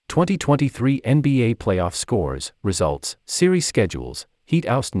2023 NBA playoff scores, results, series schedules, Heat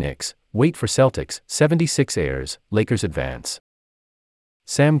oust Knicks, wait for Celtics-76ers, Lakers advance.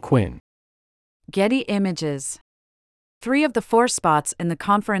 Sam Quinn. Getty Images. 3 of the 4 spots in the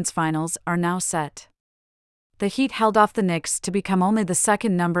conference finals are now set. The Heat held off the Knicks to become only the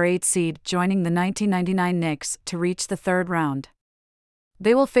second number 8 seed, joining the 1999 Knicks to reach the third round.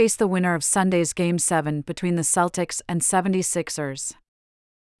 They will face the winner of Sunday's Game 7 between the Celtics and 76ers.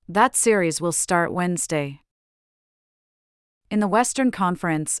 That series will start Wednesday. In the Western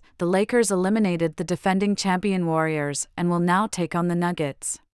Conference, the Lakers eliminated the defending champion Warriors and will now take on the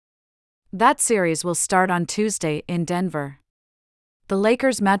Nuggets. That series will start on Tuesday in Denver. The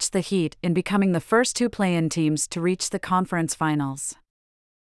Lakers matched the Heat in becoming the first 2 play-in teams to reach the conference finals.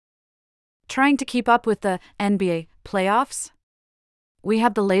 Trying to keep up with the NBA playoffs? We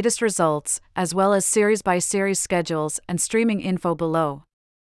have the latest results, as well as series-by-series schedules and streaming info below.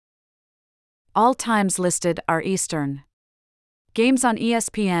 All times listed are Eastern. Games on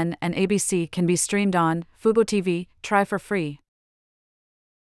ESPN and ABC can be streamed on Fubo TV. Try for free.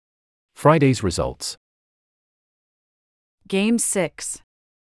 Friday's results. Game 6.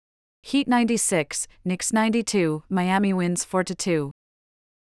 Heat 96, Knicks 92, Miami wins 4-2.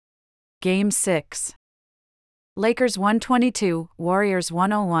 Game 6. Lakers 122, Warriors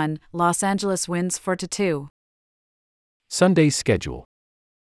 101, Los Angeles wins 4-2. Sunday's schedule.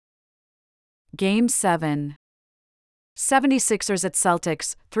 Game 7. 76ers at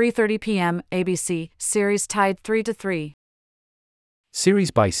Celtics, 3:30 p.m. ABC, series tied 3-3.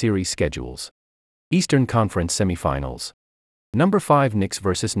 Series-by-series schedules. Eastern Conference semifinals. Number 5 Knicks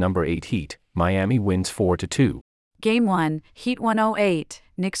vs. Number 8 Heat, Miami wins 4-2. Game 1, Heat 108,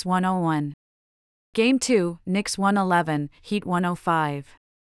 Knicks 101. Game 2, Knicks 111, Heat 105.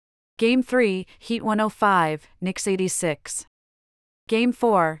 Game 3, Heat 105, Knicks 86. Game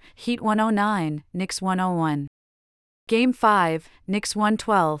 4, Heat 109, Knicks 101. Game 5, Knicks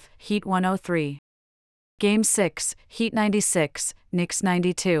 112, Heat 103. Game 6, Heat 96, Knicks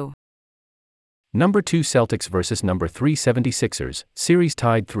 92. Number 2 Celtics vs. Number 3 76ers, series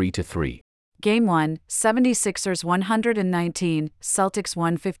tied 3-3. Game 1, 76ers 119, Celtics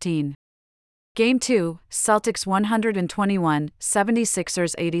 115. Game 2, Celtics 121,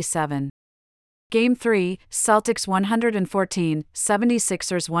 76ers 87. Game 3, Celtics 114,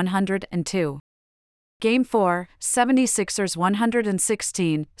 76ers 102. Game 4, 76ers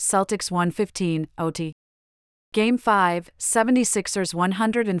 116, Celtics 115, OT. Game 5, 76ers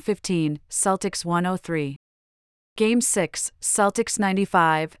 115, Celtics 103. Game 6, Celtics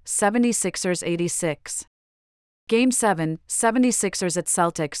 95, 76ers 86. Game 7, 76ers at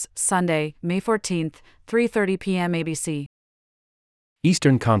Celtics, Sunday, May 14th, 3:30 p.m. ABC.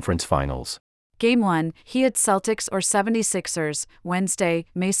 Eastern Conference Finals. Game 1, Heat at Celtics or 76ers, Wednesday,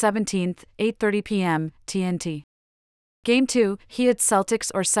 May 17th, 8:30 p.m., TNT. Game 2, Heat at Celtics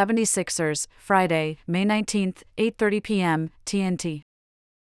or 76ers, Friday, May 19th, 8:30 p.m., TNT.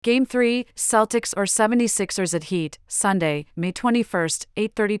 Game 3, Celtics or 76ers at Heat, Sunday, May 21st,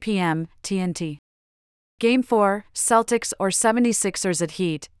 8:30 p.m., TNT. Game 4, Celtics or 76ers at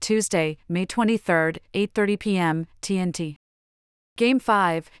Heat, Tuesday, May 23rd, 8:30 p.m., TNT. Game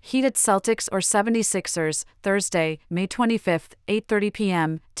 5, Heat at Celtics or 76ers, Thursday, May 25th, 8:30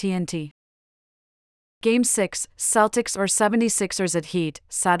 p.m., TNT. Game 6, Celtics or 76ers at Heat,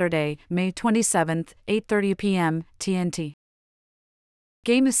 Saturday, May 27th, 8:30 p.m., TNT.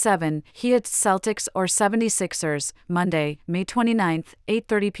 Game 7, Heat at Celtics or 76ers, Monday, May 29th,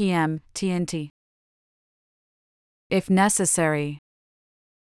 8:30 p.m., TNT. If necessary.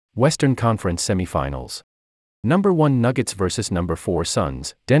 Western Conference semifinals. Number 1 Nuggets vs. Number 4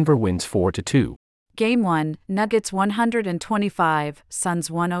 Suns, Denver wins 4-2. Game 1, Nuggets 125, Suns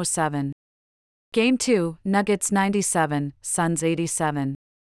 107. Game 2, Nuggets 97, Suns 87.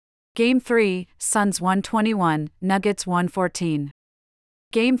 Game 3, Suns 121, Nuggets 114.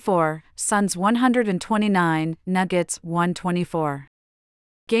 Game 4, Suns 129, Nuggets 124.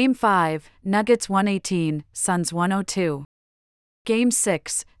 Game 5, Nuggets 118, Suns 102. Game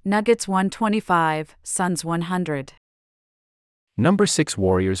 6, Nuggets 125, Suns 100. Number 6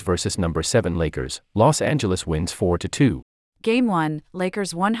 Warriors vs. Number 7 Lakers, Los Angeles wins 4-2. Game 1,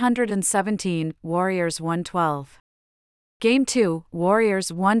 Lakers 117, Warriors 112. Game 2,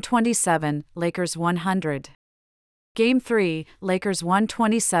 Warriors 127, Lakers 100. Game 3, Lakers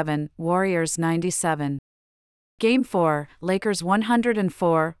 127, Warriors 97. Game 4, Lakers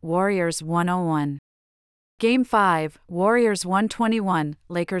 104, Warriors 101. Game 5, Warriors 121,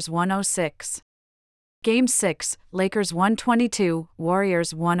 Lakers 106. Game 6, Lakers 122,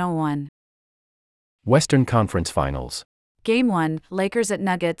 Warriors 101. Western Conference Finals. Game 1, Lakers at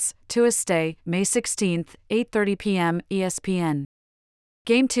Nuggets, Tuesday, May 16, 8:30 p.m. ESPN.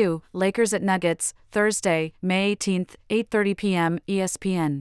 Game 2, Lakers at Nuggets, Thursday, May 18, 8:30 p.m.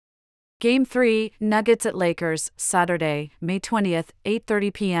 ESPN. Game 3, Nuggets at Lakers, Saturday, May 20,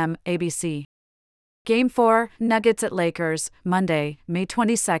 8:30 p.m. ABC. Game 4, Nuggets at Lakers, Monday, May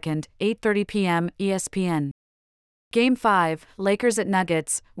 22, 8:30 p.m. ESPN. Game 5, Lakers at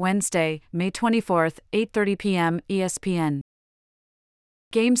Nuggets, Wednesday, May 24, 8:30 p.m. ESPN.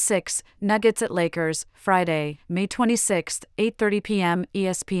 Game 6, Nuggets at Lakers, Friday, May 26, 8:30 p.m.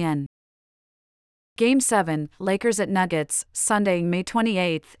 ESPN. Game 7, Lakers at Nuggets, Sunday, May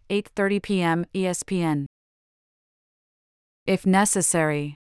 28, 8:30 p.m. ESPN. If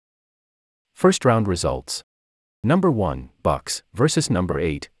necessary. First round results. Number 1, Bucks versus number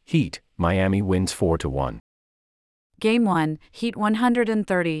 8, Heat. Miami wins 4-1. Game 1, Heat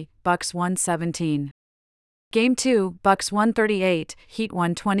 130, Bucks 117. Game 2, Bucks 138, Heat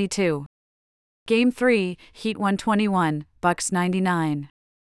 122. Game 3, Heat 121, Bucks 99.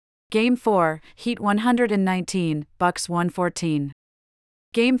 Game 4, Heat 119, Bucks 114.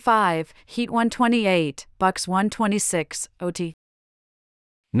 Game 5, Heat 128, Bucks 126, OT.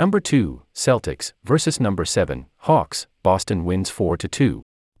 Number 2, Celtics versus number 7, Hawks. Boston wins 4-2.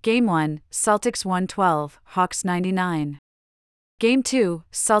 Game 1, Celtics 112, Hawks 99. Game 2,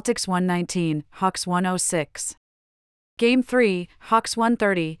 Celtics 119, Hawks 106. Game 3, Hawks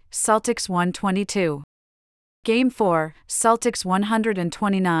 130, Celtics 122. Game 4, Celtics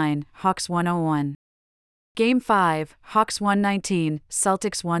 129, Hawks 101. Game 5, Hawks 119,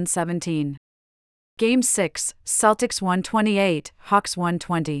 Celtics 117. Game 6, Celtics 128, Hawks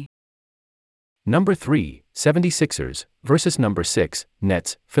 120. Number 3, 76ers versus number 6,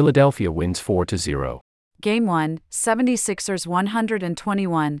 Nets. Philadelphia wins 4-0. Game 1, 76ers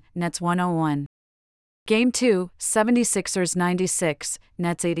 121, Nets 101. Game 2, 76ers 96,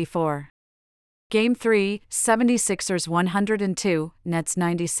 Nets 84. Game 3, 76ers 102, Nets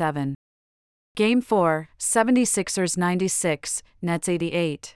 97. Game 4, 76ers 96, Nets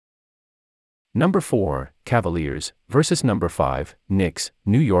 88. Number 4, Cavaliers versus number 5, Knicks.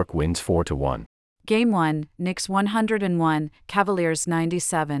 New York wins 4-1. Game 1, Knicks 101, Cavaliers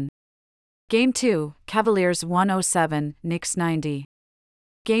 97. Game 2, Cavaliers 107, Knicks 90.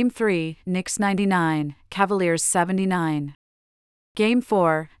 Game 3, Knicks 99, Cavaliers 79. Game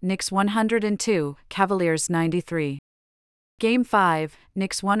 4, Knicks 102, Cavaliers 93. Game 5,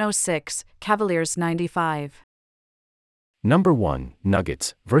 Knicks 106, Cavaliers 95. Number 1,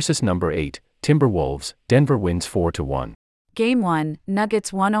 Nuggets versus number 8, Timberwolves. Denver wins 4-1. Game 1,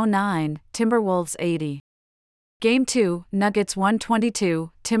 Nuggets 109, Timberwolves 80. Game 2, Nuggets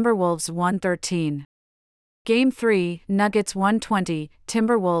 122, Timberwolves 113. Game 3, Nuggets 120,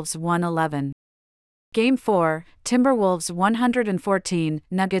 Timberwolves 111. Game 4, Timberwolves 114,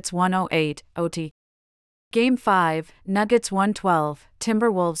 Nuggets 108, OT. Game 5, Nuggets 112,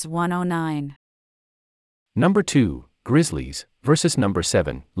 Timberwolves 109. Number 2, Grizzlies versus number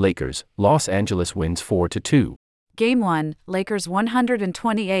 7, Lakers. Los Angeles wins 4-2. Game 1, Lakers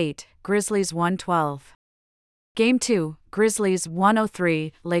 128, Grizzlies 112. Game 2, Grizzlies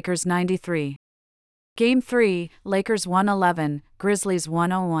 103, Lakers 93. Game 3, Lakers 111, Grizzlies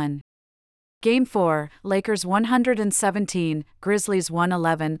 101. Game 4, Lakers 117, Grizzlies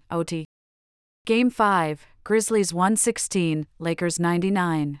 111, OT. Game 5, Grizzlies 116, Lakers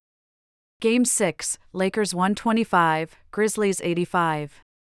 99. Game 6, Lakers 125, Grizzlies 85.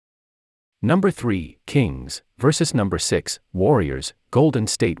 Number 3, Kings versus number 6, Warriors. Golden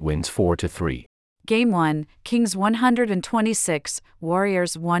State wins 4-3. Game 1, Kings 126,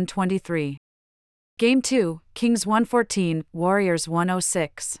 Warriors 123. Game 2, Kings 114, Warriors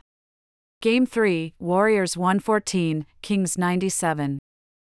 106. Game 3, Warriors 114, Kings 97.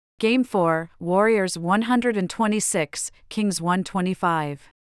 Game 4, Warriors 126, Kings 125.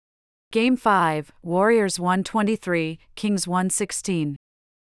 Game 5, Warriors 123, Kings 116.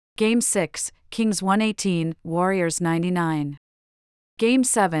 Game 6, Kings 118, Warriors 99. Game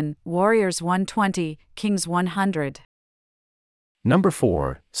 7, Warriors 120, Kings 100. Number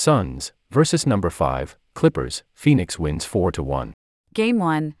 4, Suns versus number 5, Clippers. Phoenix wins 4-1. Game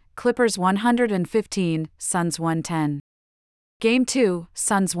 1, Clippers 115, Suns 110. Game 2,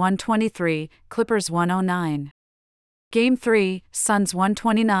 Suns 123, Clippers 109. Game 3, Suns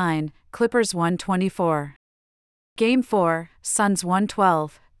 129, Clippers 124. Game 4, Suns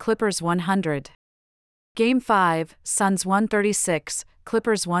 112, Clippers 100. Game 5, Suns 136,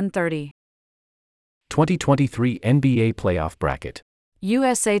 Clippers 130. 2023 NBA Playoff Bracket.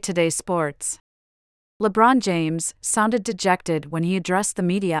 USA Today Sports. LeBron James sounded dejected when he addressed the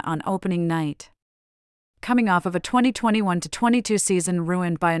media on opening night. Coming off of a 2021-22 season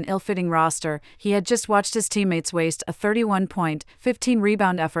ruined by an ill-fitting roster, he had just watched his teammates waste a 31-point,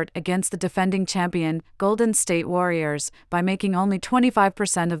 15-rebound effort against the defending champion, Golden State Warriors, by making only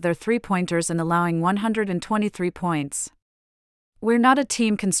 25% of their three-pointers and allowing 123 points. "We're not a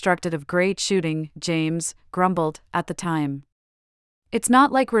team constructed of great shooting," James grumbled at the time. "It's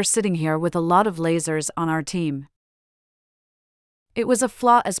not like we're sitting here with a lot of lasers on our team." It was a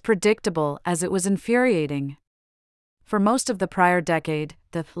flaw as predictable as it was infuriating. For most of the prior decade,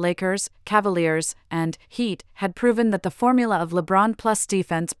 the Lakers, Cavaliers, and Heat had proven that the formula of LeBron plus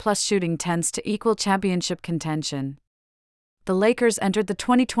defense plus shooting tends to equal championship contention. The Lakers entered the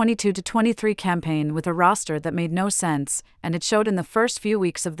 2022-23 campaign with a roster that made no sense, and it showed in the first few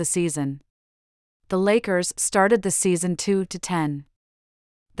weeks of the season. The Lakers started the season 2-10.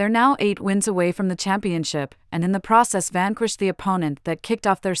 They're now 8 wins away from the championship, and in the process vanquished the opponent that kicked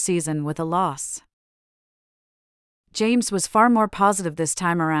off their season with a loss. James was far more positive this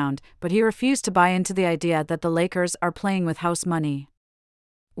time around, but he refused to buy into the idea that the Lakers are playing with house money.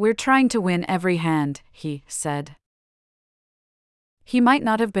 "We're trying to win every hand," he said. He might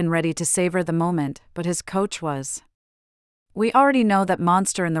not have been ready to savor the moment, but his coach was. "We already know that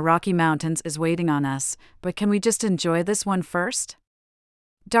monster in the Rocky Mountains is waiting on us, but can we just enjoy this one first?"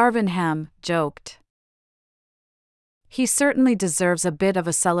 Darvin Ham joked. He certainly deserves a bit of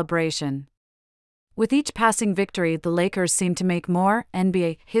a celebration. With each passing victory, the Lakers seem to make more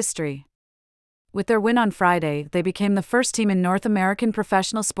NBA history. With their win on Friday, they became the first team in North American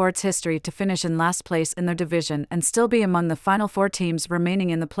professional sports history to finish in last place in their division and still be among the final 4 teams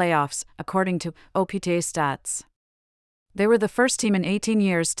remaining in the playoffs, according to OPTA stats. They were the first team in 18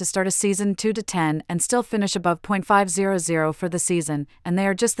 years to start a season 2-10 and still finish above .500 for the season, and they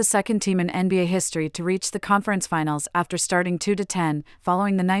are just the second team in NBA history to reach the conference finals after starting 2-10,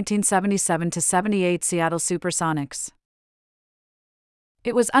 following the 1977-78 Seattle Supersonics.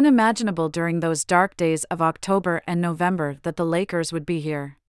 It was unimaginable during those dark days of October and November that the Lakers would be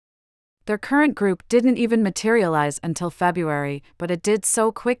here. Their current group didn't even materialize until February, but it did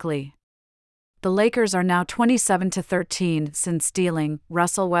so quickly. The Lakers are now 27-13 since dealing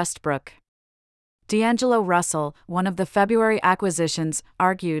Russell Westbrook. D'Angelo Russell, one of the February acquisitions,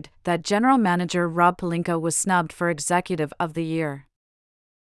 argued that general manager Rob Pelinka was snubbed for Executive of the Year.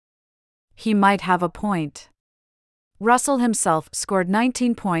 He might have a point. Russell himself scored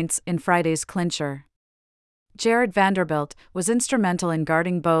 19 points in Friday's clincher. Jared Vanderbilt was instrumental in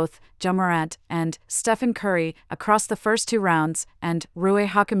guarding both Ja Morant and Stephen Curry across the first 2 rounds, and Rui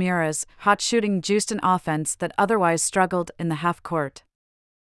Hachimura's hot shooting juiced an offense that otherwise struggled in the half-court.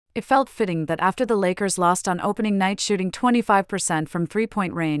 It felt fitting that after the Lakers lost on opening night shooting 25% from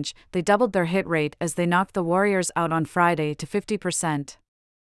three-point range, they doubled their hit rate as they knocked the Warriors out on Friday to 50%.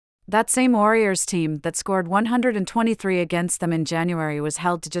 That same Warriors team that scored 123 against them in January was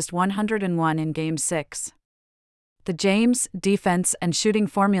held to just 101 in Game 6. The James defense and shooting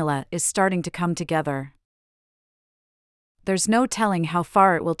formula is starting to come together. There's no telling how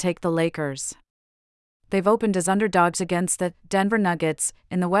far it will take the Lakers. They've opened as underdogs against the Denver Nuggets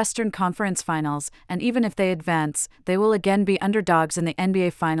in the Western Conference Finals, and even if they advance, they will again be underdogs in the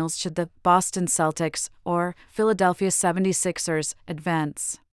NBA Finals should the Boston Celtics or Philadelphia 76ers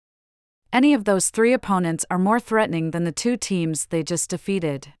advance. Any of those 3 opponents are more threatening than the 2 teams they just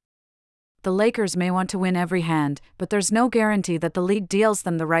defeated. The Lakers may want to win every hand, but there's no guarantee that the league deals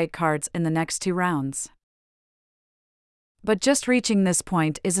them the right cards in the next 2 rounds. But just reaching this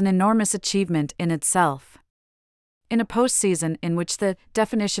point is an enormous achievement in itself. In a postseason in which the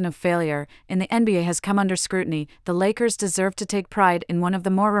definition of failure in the NBA has come under scrutiny, the Lakers deserve to take pride in one of the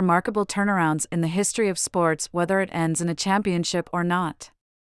more remarkable turnarounds in the history of sports, whether it ends in a championship or not.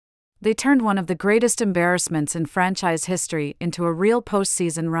 They turned one of the greatest embarrassments in franchise history into a real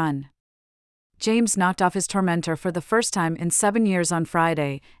postseason run. James knocked off his tormentor for the first time in 7 years on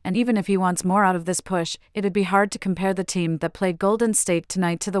Friday, and even if he wants more out of this push, it'd be hard to compare the team that played Golden State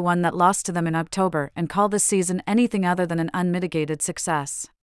tonight to the one that lost to them in October and call this season anything other than an unmitigated success.